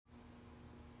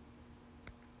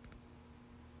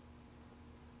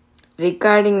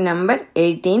Recording number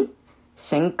 18,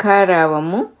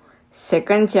 శంఖారావము,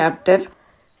 second chapter,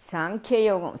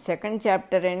 సాంఖ్యయోగం. Second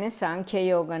chapter అయిన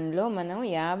సాంఖ్యయోగంలో మనం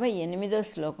 58వ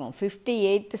శ్లోకం,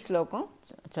 58th శ్లోకం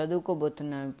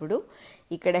చదువుకోబోతున్నాం. ఇప్పుడు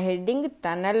ఇక్కడ హెడ్డింగ్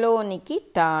తనలోనికి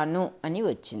తాను అని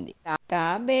వచ్చింది.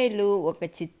 తాబేలు ఒక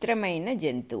చిత్రమైన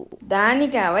జంతువు.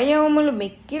 దానికి అవయవములు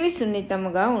మిక్కిలి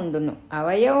సున్నితముగా ఉండును.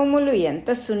 అవయవములు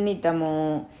ఎంత సున్నితమో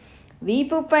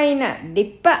వీపు పైన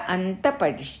డిప్ప అంత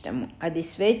పటిష్టము. అది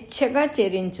స్వేచ్ఛగా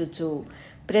చెరించుచు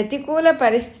ప్రతికూల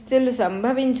పరిస్థితులు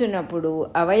సంభవించినప్పుడు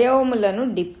అవయవములను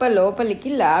డిప్ప లోపలికి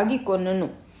లాగి కొనును.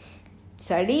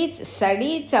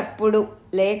 సడీ చప్పుడు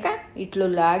లేక ఇట్లు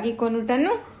లాగి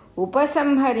కొనుటను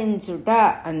ఉపసంహరించుట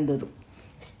అందురు.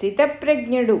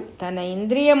 స్థితప్రజ్ఞుడు తన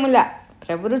ఇంద్రియముల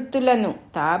ప్రవృత్తులను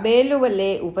తాబేలు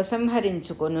వలె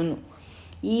ఉపసంహరించుకొనును.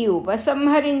 ఈ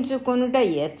ఉపసంహరించుకొనుట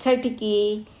ఎచ్చటికి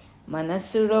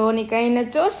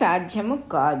మనస్సులోనికైనచో సాధ్యము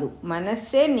కాదు.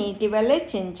 మనస్సే నీటి వలె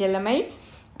చంచలమై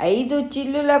 5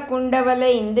 చిల్లుల కుండ వలె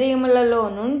ఇంద్రియములలో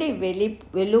నుండి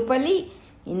వెలుపలి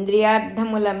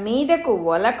ఇంద్రియార్థముల మీదకు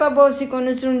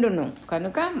ఒలకబోసికొనుచుండును.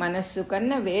 కనుక మనస్సు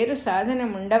కన్నా వేరు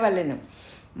సాధనముండవలెను.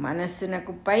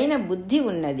 మనస్సునకు పైన బుద్ధి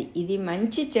ఉన్నది. ఇది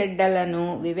మంచి చెడ్డలను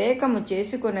వివేకము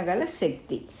చేసుకొనగల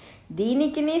శక్తి.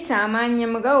 దీనికిని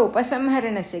సామాన్యముగా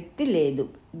ఉపసంహరణ శక్తి లేదు.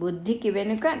 బుద్ధికి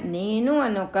వెనుక నేను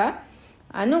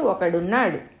అను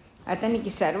ఒకడున్నాడు.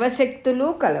 అతనికి సర్వశక్తులు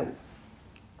కలవు.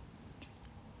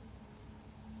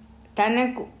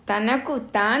 తనకు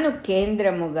తాను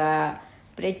కేంద్రముగా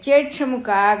ప్రత్యక్షము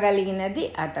కాగలిగినది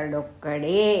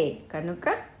అతడొక్కడే. కనుక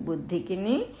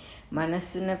బుద్ధికిని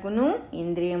మనస్సునకును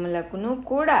ఇంద్రియములకును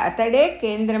కూడా అతడే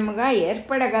కేంద్రముగా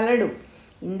ఏర్పడగలడు.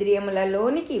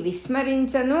 ఇంద్రియములలోనికి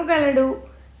విస్మరించను గలడు.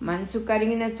 మంచు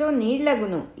కరిగినచో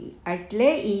నీళ్లగును. అట్లే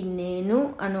ఈ నేను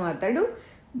అను అతడు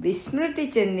విస్మృతి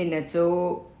చెందినచో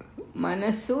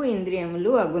మనస్సు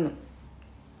ఇంద్రియములు అగును,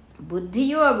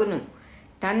 బుద్ధియు అగును.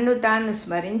 తన్ను తాను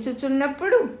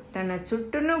స్మరించుచున్నప్పుడు తన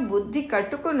చుట్టూను బుద్ధి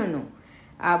కట్టుకొనును.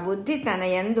 ఆ బుద్ధి తన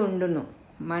యందుండును,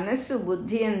 మనస్సు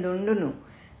బుద్ధి యందుండును.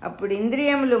 అప్పుడు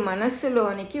ఇంద్రియములు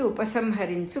మనస్సులోనికి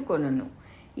ఉపసంహరించుకొనును.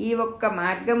 ఈ ఒక్క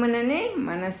మార్గముననే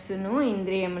మనస్సును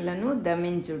ఇంద్రియములను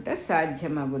దమించుట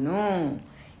సాధ్యమగును.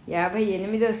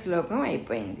 58వ శ్లోకం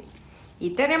అయిపోయింది.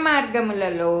 ఇతర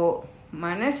మార్గములలో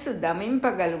మనస్సు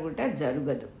దమింపగలుగుట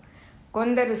జరుగదు.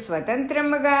 కొందరు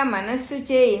స్వతంత్రముగా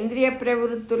మనస్సుచే ఇంద్రియ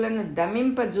ప్రవృత్తులను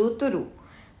దమింపజూతురు.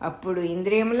 అప్పుడు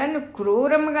ఇంద్రియములను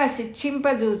క్రూరముగా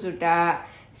శిక్షింపజూచుట,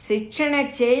 శిక్షణ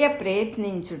చేయ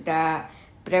ప్రయత్నించుట,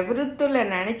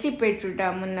 ప్రవృత్తులను అణచిపెట్టుట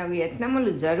మున్నగు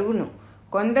యత్నములు జరుగును.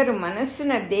 కొందరు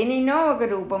మనస్సున దేనినో ఒక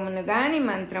రూపమును గాని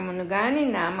మంత్రమును గాని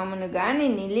నామమును గాని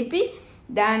నిలిపి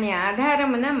దాని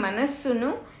ఆధారమున మనస్సును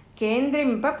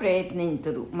కేంద్రింప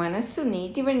ప్రయత్నింతురు. మనస్సు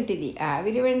నీటి వంటిది,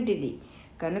 ఆవిరి వంటిది.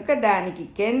 కనుక దానికి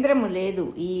కేంద్రము లేదు.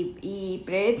 ఈ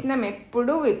ప్రయత్నం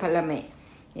ఎప్పుడూ విఫలమే.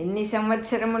 ఎన్ని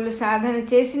సంవత్సరములు సాధన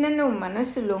చేసినను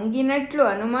మనస్సు లొంగినట్లు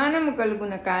అనుమానము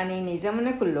కలుగున, కానీ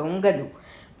నిజమునకు లొంగదు.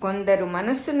 కొందరు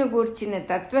మనస్సును గూర్చిన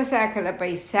తత్వశాఖలపై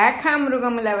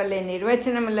శాఖామృగముల వలె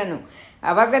నిర్వచనములను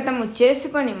అవగతము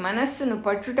చేసుకొని మనస్సును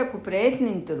పట్టుటకు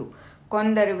ప్రయత్నింతురు.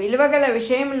 కొందరు విలువగల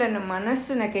విషయములను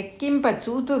మనస్సునకెక్కింప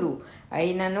చూతురు.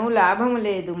 అయినను లాభము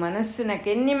లేదు.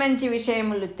 మనస్సునకెన్ని మంచి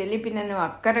విషయములు తెలిపినను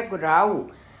అక్కరకు రావు.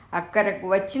 అక్కరకు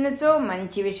వచ్చినచో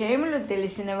మంచి విషయములు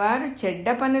తెలిసిన వారు చెడ్డ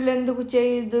పనులెందుకు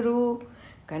చేయుదురు?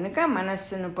 కనుక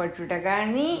మనస్సును పట్టుట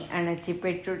గాని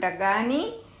అణచిపెట్టుట గాని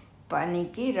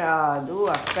పనికి రాదు,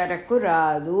 అక్కరకు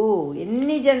రాదు.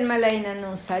 ఎన్ని జన్మలైనను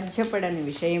సాధ్యపడని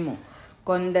విషయము.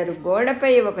 కొందరు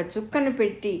గోడపై ఒక చుక్కను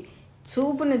పెట్టి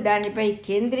చూపును దానిపై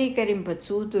కేంద్రీకరింప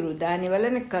చూతురు. దాని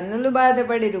వలన కన్నులు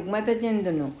బాధపడి రుగ్మత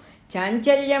చెందును.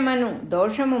 చాంచల్యమను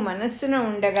దోషము మనస్సున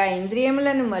ఉండగా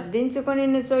ఇంద్రియములను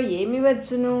మర్దించుకొనినచో ఏమి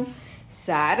వచ్చును?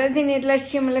 సారథి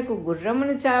నిర్లక్ష్యములకు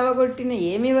గుర్రమును చావగొట్టిన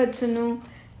ఏమి వచ్చును?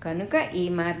 కనుక ఈ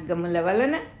మార్గముల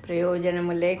వలన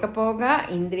ప్రయోజనము లేకపోగా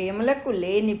ఇంద్రియములకు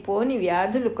లేనిపోని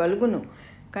వ్యాధులు కలుగును.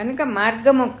 కనుక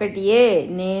మార్గమొక్కటియే,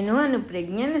 నేను అను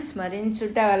ప్రజ్ఞను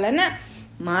స్మరించుట వలన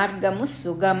మార్గము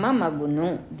సుగమమగును.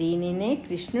 దీనినే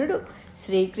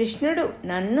శ్రీకృష్ణుడు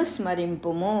నన్ను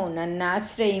స్మరింపుము, నన్ను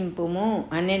ఆశ్రయింపుము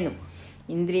అనెను.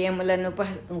 ఇంద్రియములను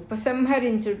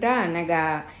ఉపసంహరించుట అనగా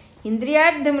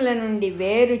ఇంద్రియార్థముల నుండి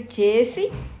వేరు చేసి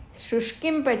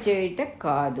శుష్కింపచేయుట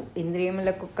కాదు.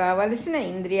 ఇంద్రియములకు కావలసిన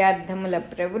ఇంద్రియార్థముల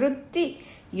ప్రవృత్తి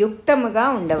యుక్తముగా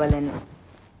ఉండవలెను.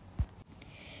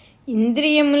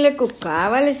 ఇంద్రియములకు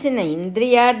కావలసిన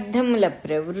ఇంద్రియార్థముల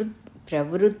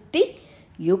ప్రవృత్తి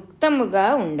యుక్తముగా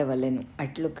ఉండవలెను.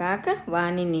 అట్లు కాక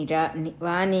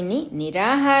వానిని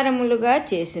నిరాహారములుగా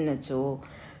చేసినచో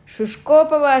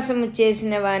శుష్కోపవాసము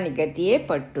చేసిన వాని గతియే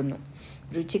పట్టును.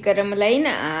 రుచికరములైన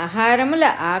ఆహారముల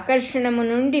ఆకర్షణము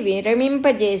నుండి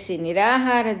విరమింపజేసి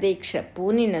నిరాహార దీక్ష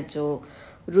పూనినచో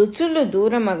రుచులు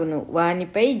దూరమగును.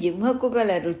 వానిపై జిహ్వకు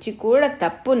గల రుచి కూడా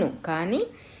తప్పును. కానీ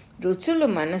రుచులు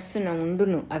మనస్సున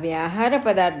ఉండును. అవి ఆహార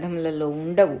పదార్థములలో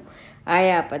ఉండవు.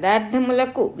 ఆయా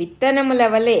పదార్థములకు విత్తనముల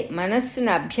వలె మనస్సున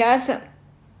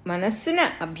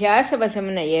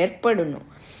అభ్యాసవశమున ఏర్పడును.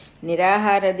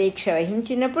 నిరాహార దీక్ష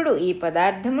వహించినప్పుడు ఈ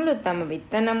పదార్థములు తమ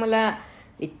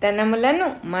విత్తనములను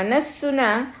మనస్సున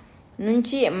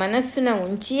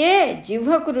ఉంచియే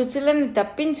జిహ్వకు రుచులను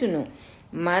తప్పించును.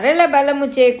 మరల బలము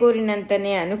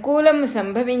చేకూరినంతనే అనుకూలము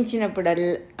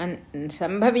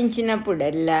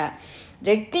సంభవించినప్పుడల్లా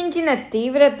రెట్టించిన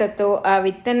తీవ్రతతో ఆ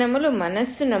విత్తనములు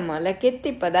మనస్సున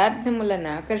మొలకెత్తి పదార్థములను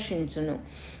ఆకర్షించును.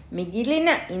 మిగిలిన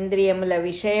ఇంద్రియముల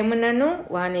విషయమునను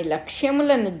వాని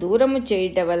లక్ష్యములను దూరము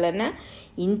చేయుట వలన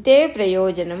ఇంతే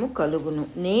ప్రయోజనము కలుగును.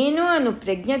 నేను అను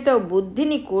ప్రజ్ఞతో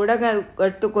బుద్ధిని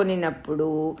కూడగట్టుకొనినప్పుడు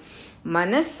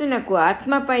మనస్సునకు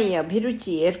ఆత్మపై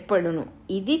అభిరుచి ఏర్పడును.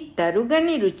 ఇది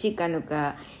తరుగని రుచి కనుక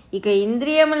ఇక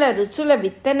ఇంద్రియముల రుచుల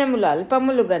విత్తనములు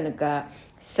అల్పములు గనుక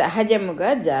సహజముగా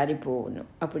జారిపోవును.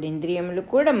 అప్పుడు ఇంద్రియములు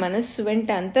కూడా మనస్సు వెంట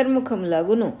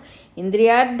అంతర్ముఖములగును.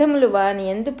 ఇంద్రియార్థములు వాని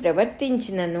యందు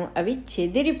ప్రవర్తించినను అవి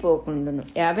చెదిరిపోకుండును.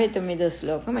 59వ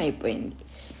శ్లోకం అయిపోయింది.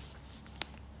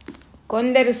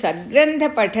 కొందరు సద్గ్రంథ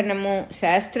పఠనము,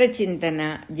 శాస్త్రచింతన,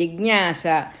 జిజ్ఞాస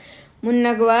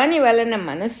మున్నగువాని వలన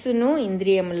మనస్సును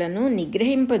ఇంద్రియములను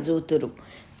నిగ్రహింపజూతురు.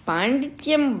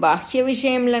 పాండిత్యం బాహ్య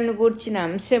విషయములను గూర్చిన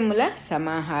అంశముల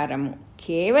సమాహారము.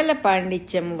 కేవల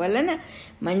పాండిత్యము వలన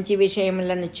మంచి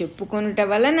విషయములను చెప్పుకొనుట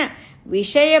వలన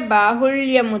విషయ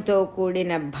బాహుళ్యముతో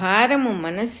కూడిన భారము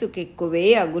మనస్సుకెక్కువే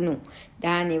అగును.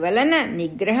 దాని వలన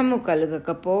నిగ్రహము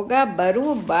కలుగకపోగా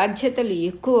బరువు బాధ్యతలు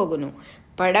ఎక్కువగును.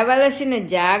 పడవలసిన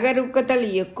జాగరూకతలు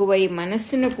ఎక్కువై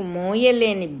మనస్సునకు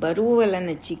మోయలేని బరువు వలన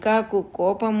చికాకు,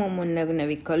 కోపము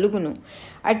మున్నగునవి కలుగును.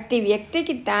 అట్టి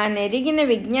వ్యక్తికి తానెరిగిన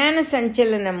విజ్ఞాన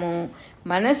సంచలనము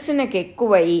మనస్సునకు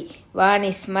ఎక్కువై వాని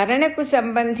స్మరణకు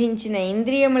సంబంధించిన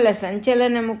ఇంద్రియముల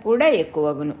సంచలనము కూడా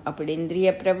ఎక్కువగును. అప్పుడు ఇంద్రియ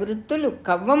ప్రవృత్తులు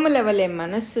కవ్వముల వలె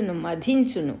మనస్సును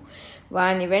మధించును.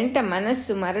 వాని వెంట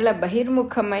మనస్సు మరల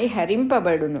బహిర్ముఖమై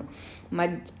హరింపబడును.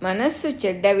 మనస్సు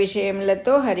చెడ్డ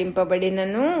విషయములతో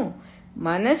హరింపబడినను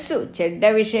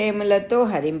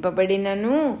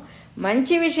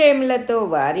మంచి విషయములతో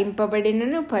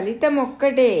వారింపబడినను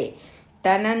ఫలితమొక్కటే.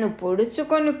 తనను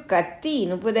పొడుచుకొను కత్తి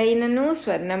ఇనుపుదైనను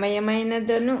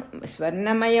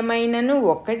స్వర్ణమయమైనను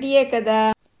ఒక్కటియే కదా.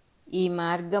 ఈ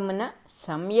మార్గమున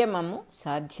సంయమము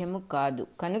సాధ్యము కాదు.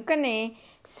 కనుకనే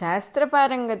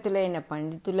శాస్త్రపారంగతులైన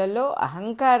పండితులలో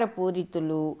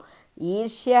అహంకారపూరితులు,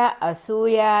 ఈర్ష్య,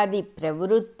 అసూయాది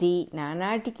ప్రవృత్తి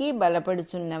నానాటికి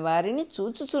బలపడుచున్న వారిని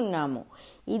చూచుచున్నాము.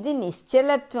 ఇది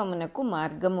నిశ్చలత్వమునకు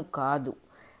మార్గము కాదు.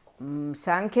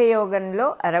 సాంఖ్యయోగంలో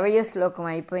 60వ శ్లోకం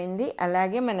అయిపోయింది.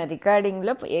 అలాగే మన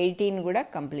రికార్డింగ్లో 18 కూడా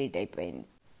కంప్లీట్ అయిపోయింది.